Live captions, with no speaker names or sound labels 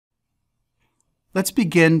Let's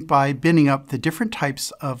begin by binning up the different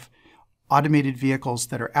types of automated vehicles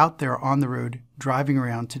that are out there on the road driving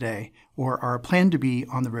around today or are planned to be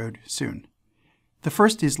on the road soon. The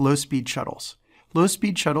first is low-speed shuttles.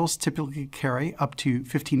 Low-speed shuttles typically carry up to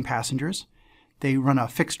 15 passengers. They run a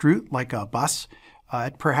fixed route like a bus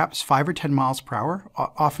at perhaps 5 or 10 miles per hour.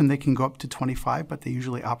 Often they can go up to 25, but they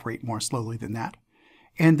usually operate more slowly than that.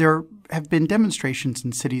 And there have been demonstrations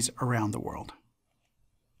in cities around the world.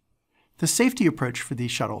 The safety approach for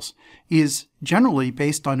these shuttles is generally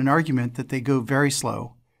based on an argument that they go very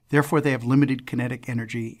slow, therefore they have limited kinetic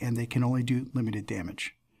energy and they can only do limited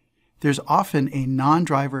damage. There's often a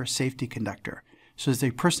non-driver safety conductor, so there's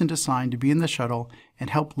a person assigned to be in the shuttle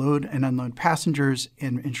and help load and unload passengers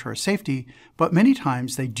and ensure safety, but many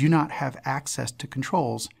times they do not have access to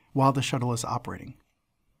controls while the shuttle is operating.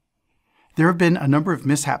 There have been a number of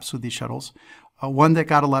mishaps with these shuttles. One that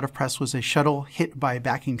got a lot of press was a shuttle hit by a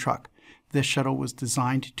backing truck. This shuttle was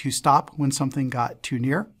designed to stop when something got too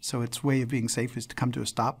near, so its way of being safe is to come to a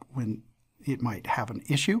stop when it might have an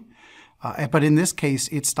issue. But in this case,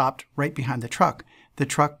 it stopped right behind the truck. The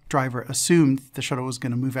truck driver assumed the shuttle was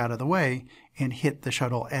going to move out of the way and hit the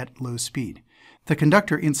shuttle at low speed. The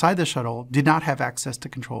conductor inside the shuttle did not have access to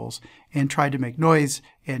controls and tried to make noise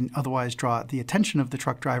and otherwise draw the attention of the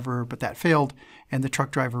truck driver, but that failed, and the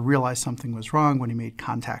truck driver realized something was wrong when he made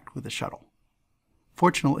contact with the shuttle.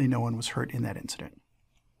 Fortunately, no one was hurt in that incident.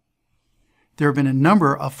 There have been a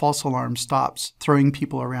number of false alarm stops throwing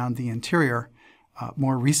people around the interior.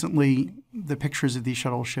 More recently, the pictures of these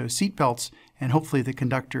shuttles show seat belts, and hopefully the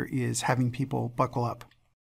conductor is having people buckle up